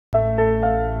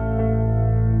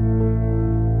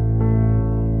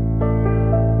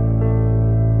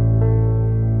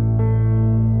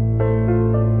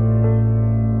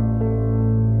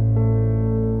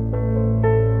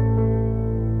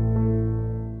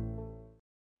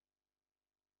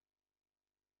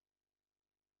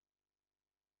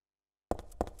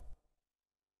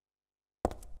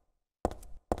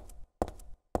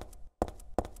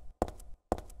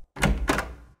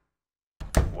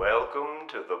Welcome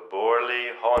to the Borley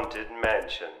Haunted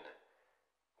Mansion.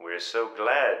 We're so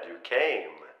glad you came.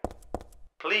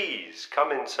 Please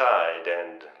come inside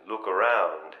and look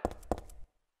around.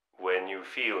 When you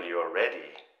feel you're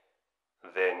ready,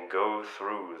 then go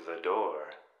through the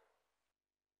door.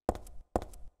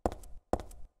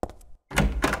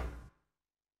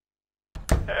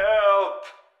 Help!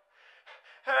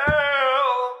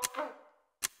 Help!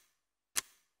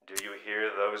 Do you hear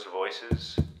those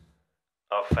voices?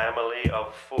 A family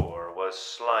of 4 was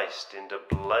sliced into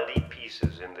bloody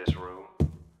pieces in this room.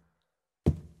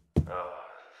 Oh,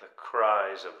 the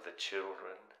cries of the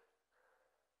children.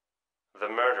 The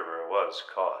murderer was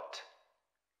caught.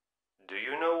 Do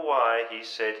you know why he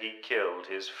said he killed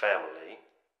his family?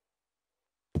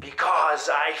 Because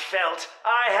I felt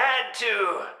I had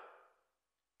to!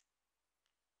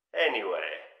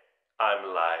 Anyway, I'm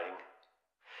lying.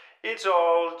 It's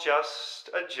all just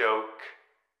a joke.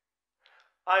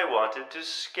 I wanted to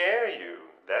scare you,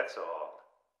 that's all.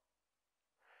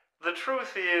 The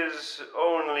truth is,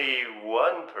 only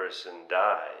one person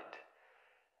died.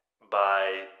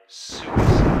 By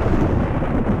suicide.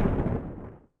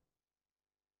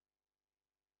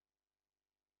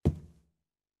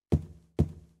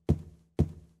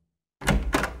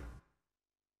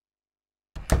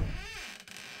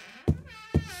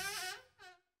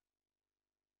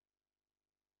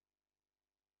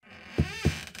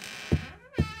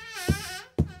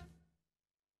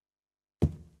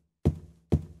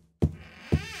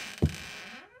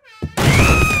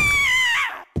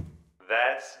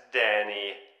 That's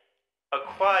Danny, a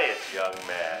quiet young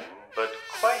man, but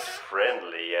quite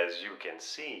friendly as you can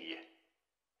see.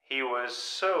 He was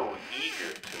so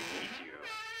eager to meet you.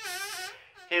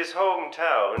 His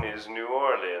hometown is New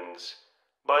Orleans,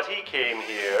 but he came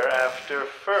here after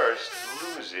first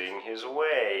losing his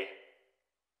way.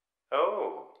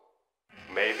 Oh,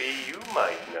 maybe you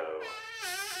might know.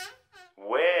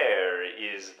 Where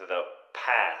is the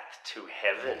path to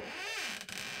heaven?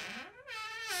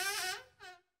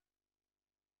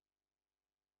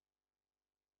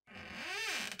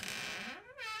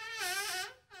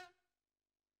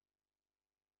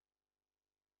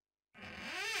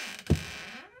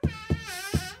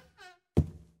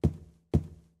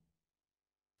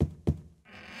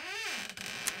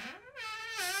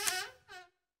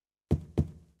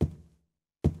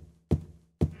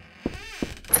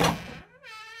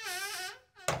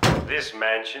 This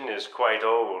mansion is quite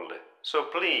old, so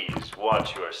please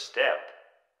watch your step.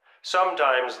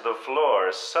 Sometimes the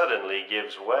floor suddenly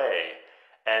gives way,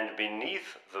 and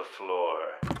beneath the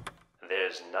floor,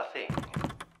 there's nothing.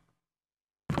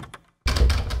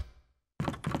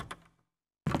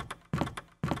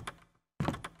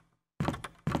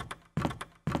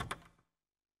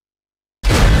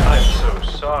 I'm so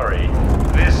sorry.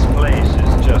 This place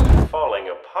is just falling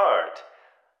apart.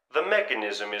 The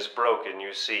mechanism is broken,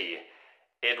 you see.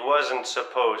 It wasn't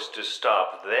supposed to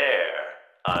stop there,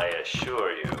 I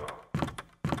assure you.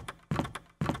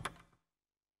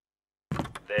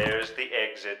 There's the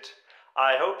exit.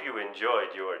 I hope you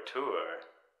enjoyed your tour.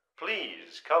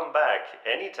 Please come back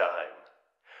anytime.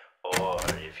 Or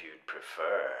if you'd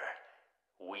prefer,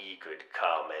 we could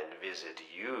come and visit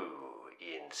you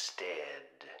instead.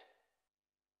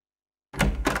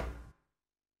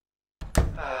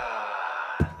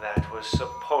 That was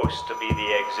supposed to be the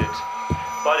exit,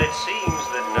 but it seems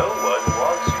that no one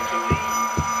wants you to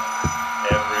leave.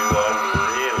 Everyone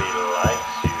really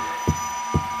likes you.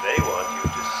 They want you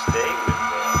to stay with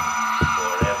them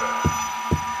forever.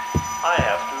 I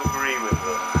have to agree with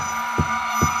them.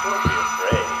 Don't be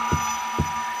afraid.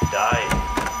 Dying is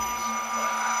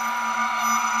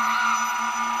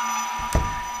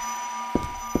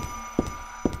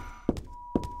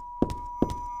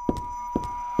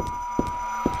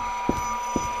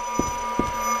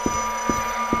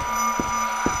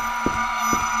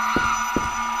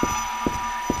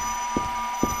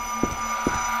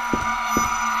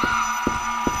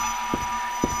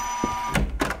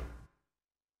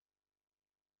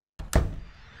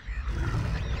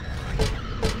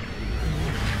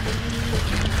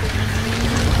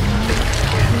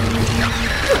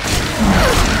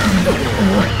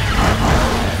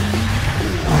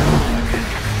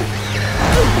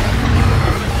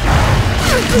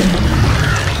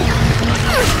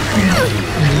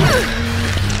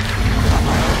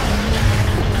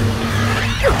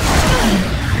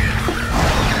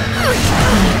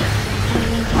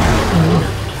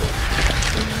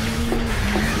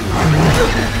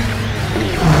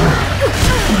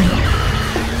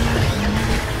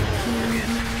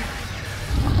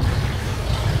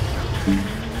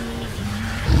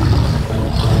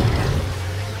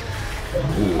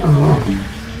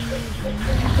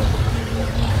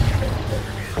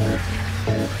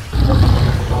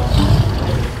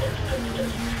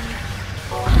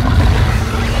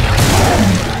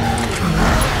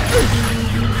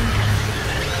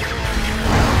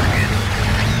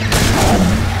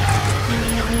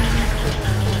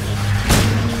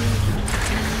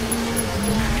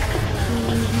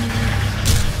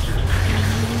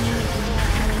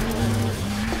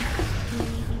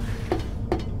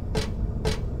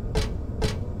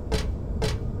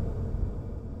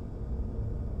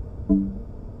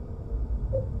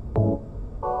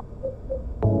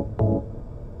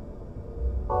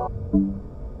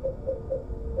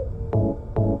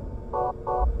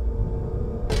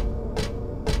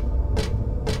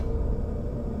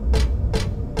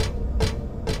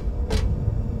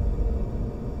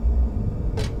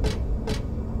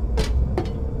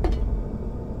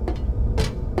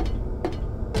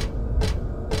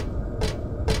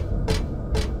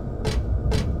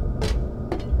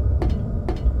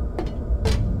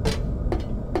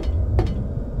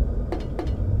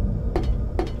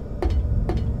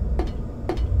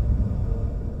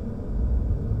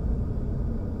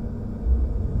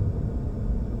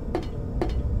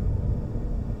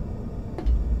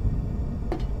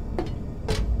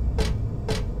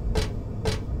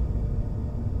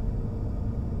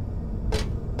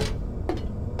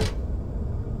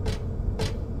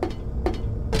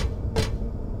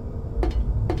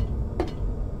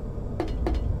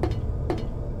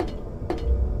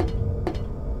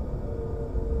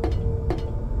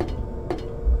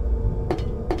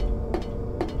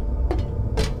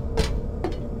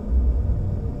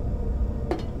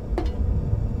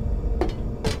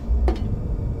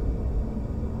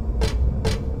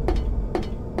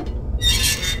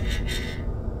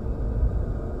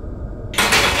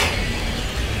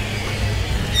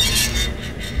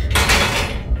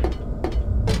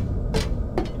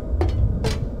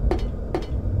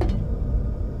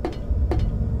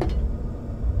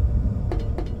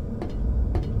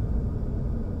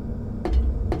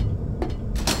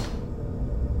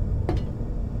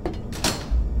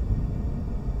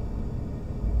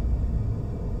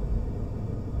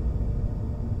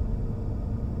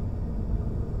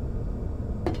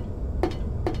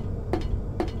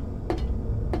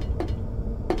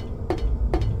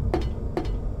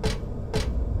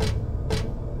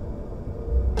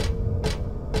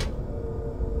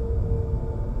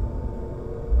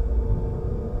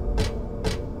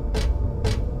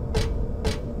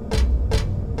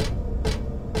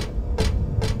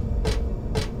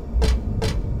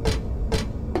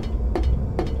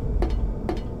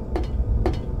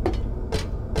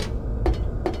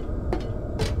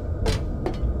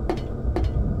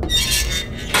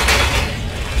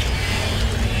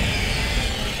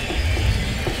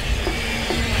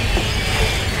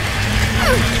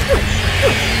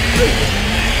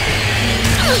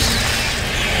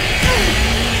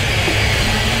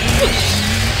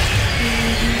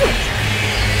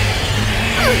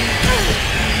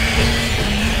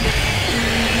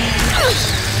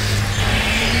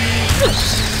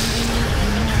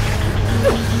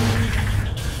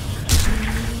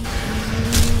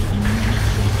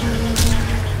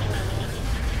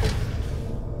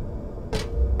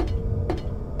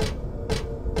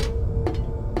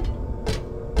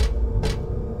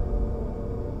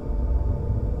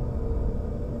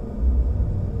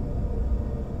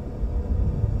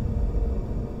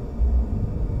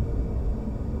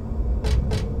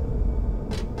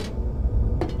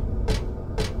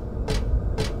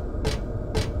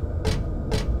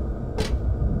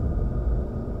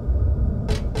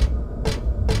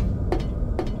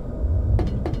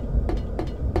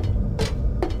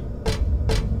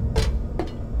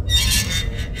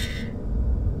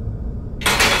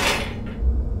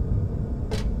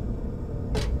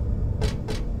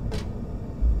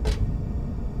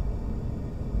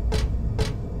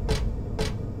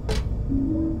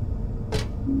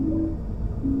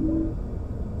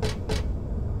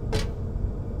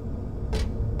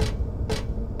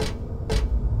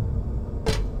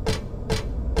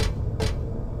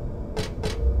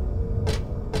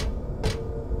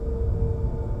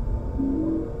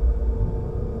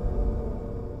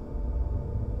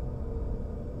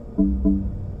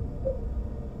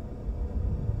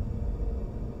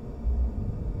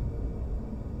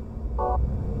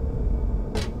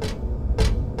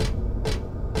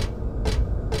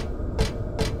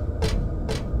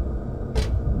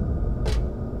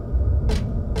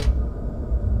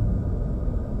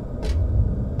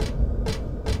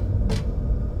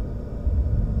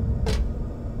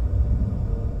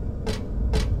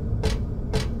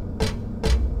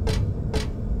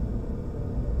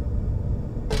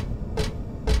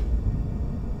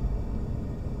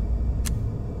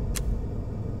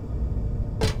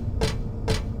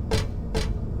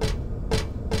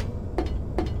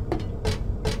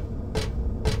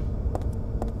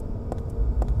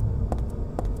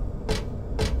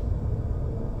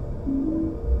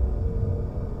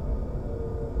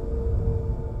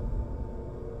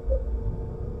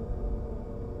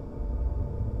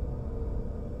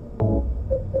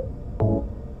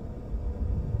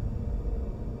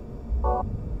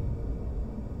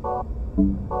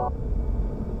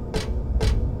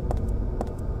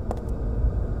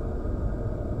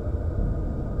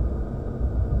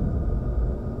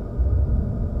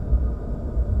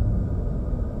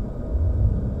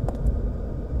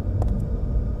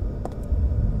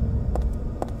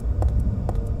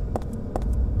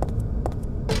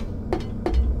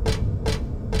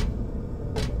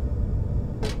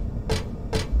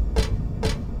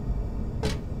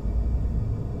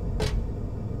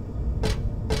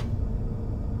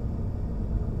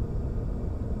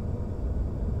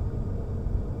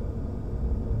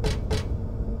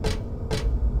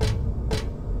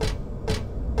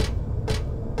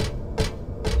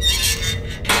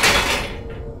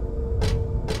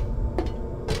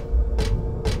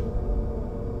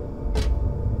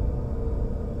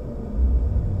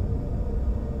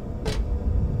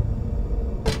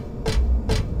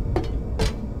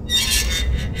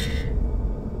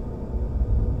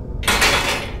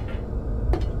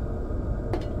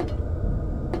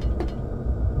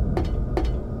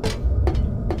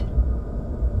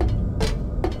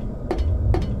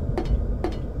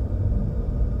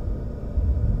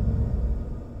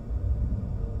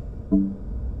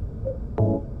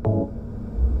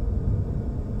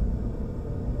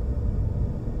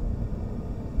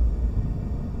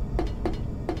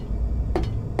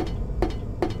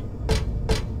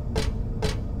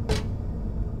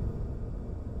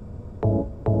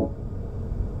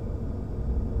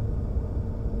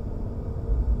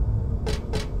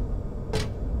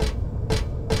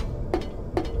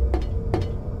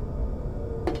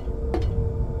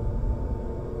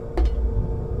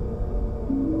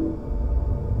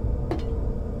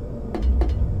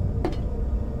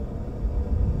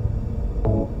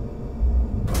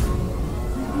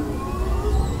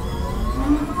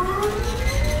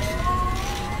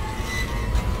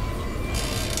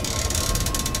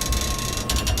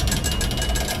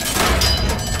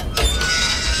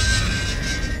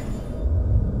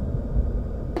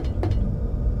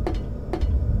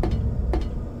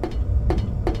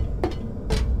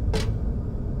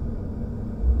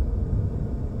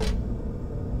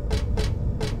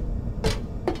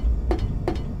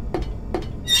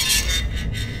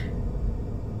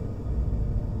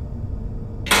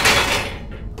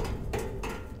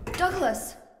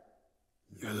Douglas!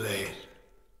 You're late.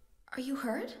 Are you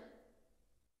hurt?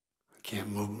 I can't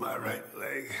move my right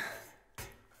leg. I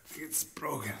think it's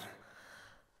broken.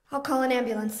 I'll call an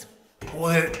ambulance.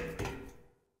 What?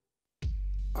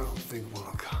 I don't think one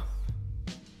will come.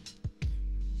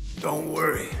 Don't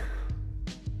worry.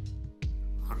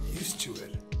 I'm used to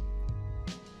it.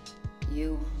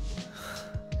 You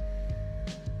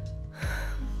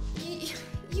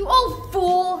old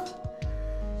fool!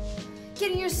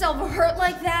 Getting yourself hurt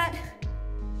like that?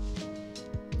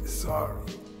 Sorry.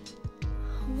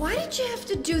 Why did you have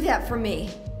to do that for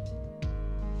me?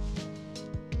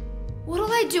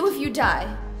 What'll I do if you die?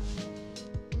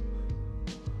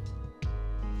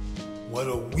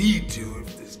 What'll we do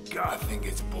if this god thing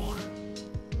gets born?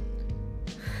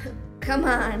 Come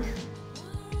on.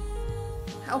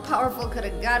 How powerful could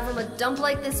a god from a dump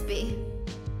like this be?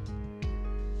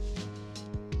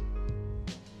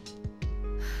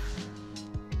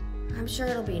 I'm sure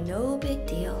it'll be no big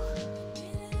deal.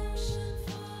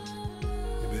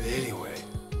 Yeah, but anyway,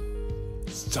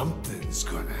 something's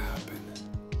gonna happen.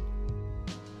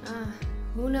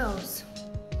 Who knows?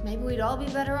 Maybe we'd all be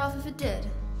better off if it did.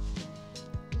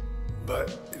 But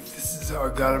if this is how a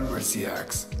god of mercy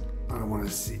acts, I don't want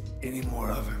to see any more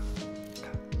of him.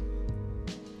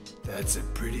 That's a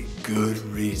pretty good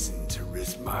reason to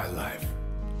risk my life,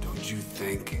 don't you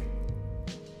think?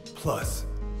 Plus,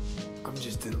 I'm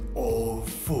just an old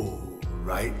fool,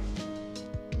 right?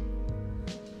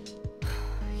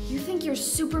 think you're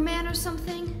Superman or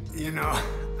something? You know,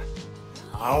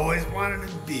 I always wanted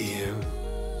to be him.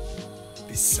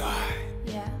 Besides,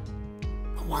 Yeah?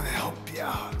 I want to help you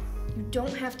out. You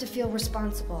don't have to feel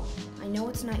responsible. I know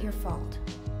it's not your fault.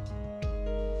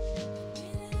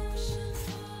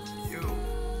 You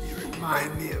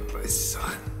remind me of my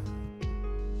son.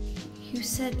 You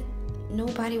said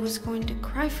nobody was going to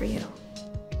cry for you.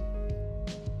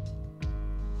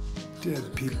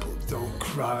 Dead people don't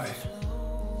cry.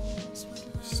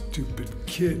 Stupid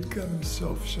kid got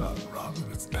himself shot robbing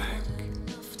a bank.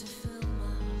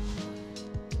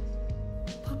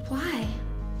 But why?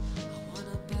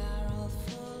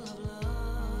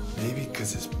 Maybe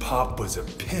because his pop was a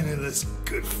penniless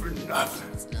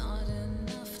good-for-nothing.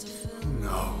 Who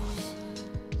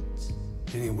knows?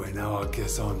 Anyway, now I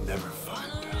guess I'll never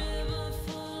find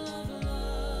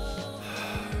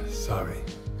out. Sorry.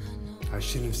 I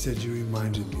shouldn't have said you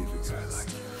reminded me of a guy like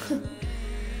you.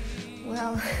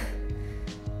 Well,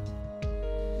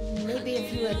 maybe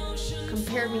if you had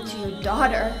compared me to your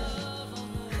daughter.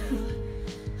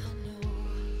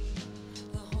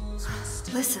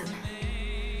 Listen,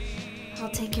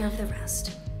 I'll take care of the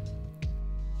rest.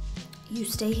 You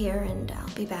stay here and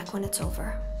I'll be back when it's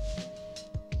over.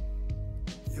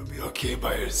 You'll be okay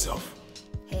by yourself.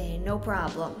 Hey, no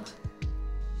problem.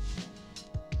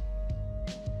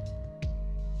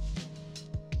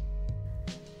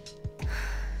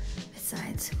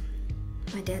 Besides,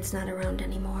 my dad's not around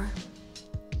anymore,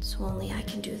 so only I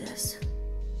can do this.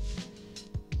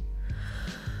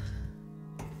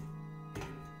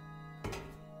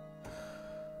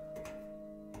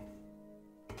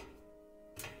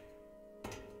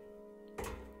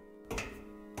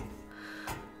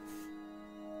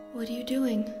 What are you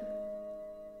doing?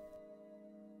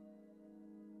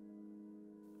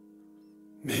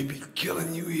 Maybe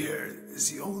killing you here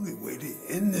is the only way to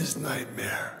end this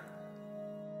nightmare.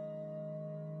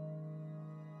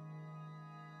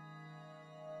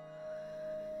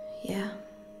 Yeah,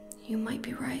 you might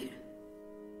be right.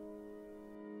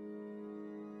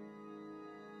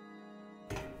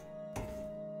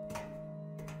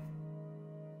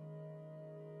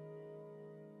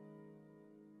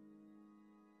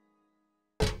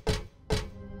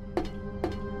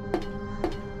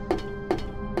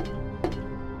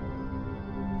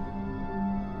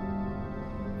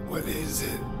 What is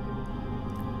it?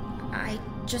 I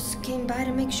just came by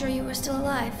to make sure you were still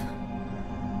alive.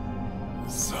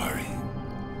 Sorry.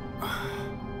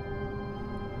 I'd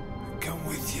come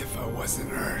with you if I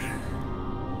wasn't hurt.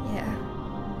 Yeah,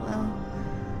 well,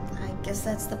 I guess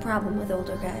that's the problem with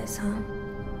older guys, huh?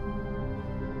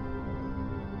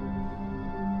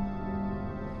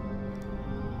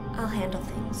 I'll handle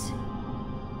things.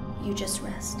 You just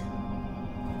rest.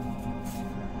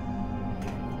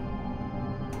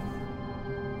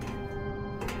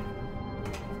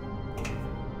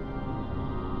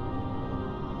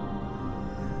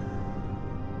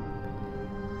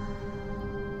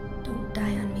 Don't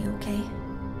die on me, okay?